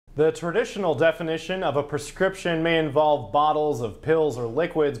The traditional definition of a prescription may involve bottles of pills or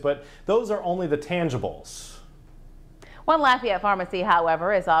liquids, but those are only the tangibles. One Lafayette pharmacy,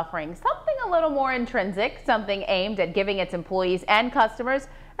 however, is offering something a little more intrinsic, something aimed at giving its employees and customers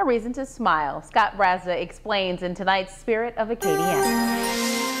a reason to smile. Scott Brazda explains in tonight's Spirit of Acadiana.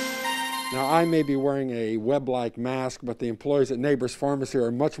 Now, I may be wearing a web-like mask, but the employees at Neighbors Pharmacy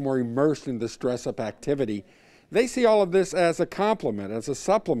are much more immersed in this dress-up activity. They see all of this as a compliment, as a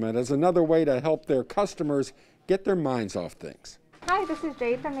supplement, as another way to help their customers get their minds off things. Hi, this is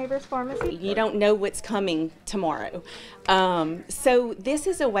Jade from Neighbors Pharmacy. You don't know what's coming tomorrow. So this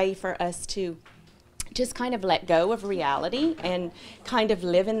is a way for us to just kind of let go of reality and kind of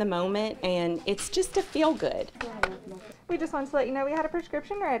live in the moment, and it's just to feel good. We just wanted to let you know we had a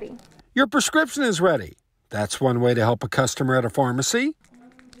prescription ready. Your prescription is ready. That's one way to help a customer at a pharmacy.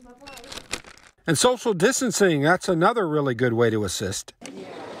 And social distancing, that's another really good way to assist.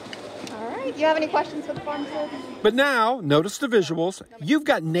 All right, do you have any questions for the pharmacist? But now, notice the visuals. You've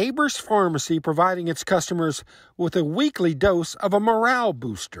got Neighbors Pharmacy providing its customers with a weekly dose of a morale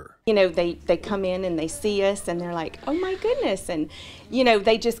booster. You know, they come in and they see us and they're like, oh my goodness. And, you know,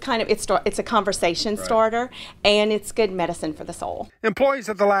 they just kind of, it's a conversation starter, and it's good medicine for the soul. Employees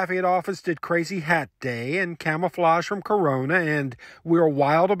at the Lafayette office did Crazy Hat Day and camouflage from Corona, and we're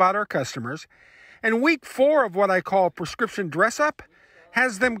wild about our customers. And week 4 of what I call prescription dress up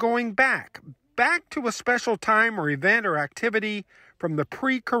has them going back to a special time or event or activity from the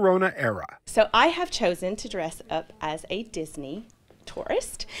pre-Corona era. So I have chosen to dress up as a Disney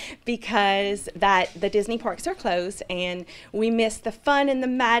tourist because the Disney parks are closed and we miss the fun and the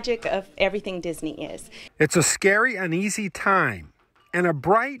magic of everything Disney is. It's a scary, uneasy time, and a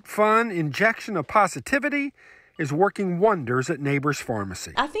bright, fun injection of positivity is working wonders at Neighbors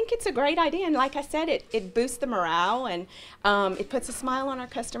Pharmacy. I think it's a great idea, and like I said, it boosts the morale, and it puts a smile on our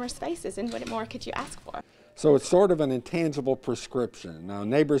customers' faces, and what more could you ask for? So it's sort of an intangible prescription. Now,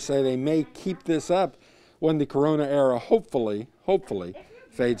 neighbors say they may keep this up when the Corona era hopefully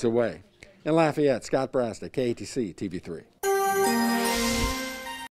fades away. In Lafayette, Scott Brazda, KATC TV3.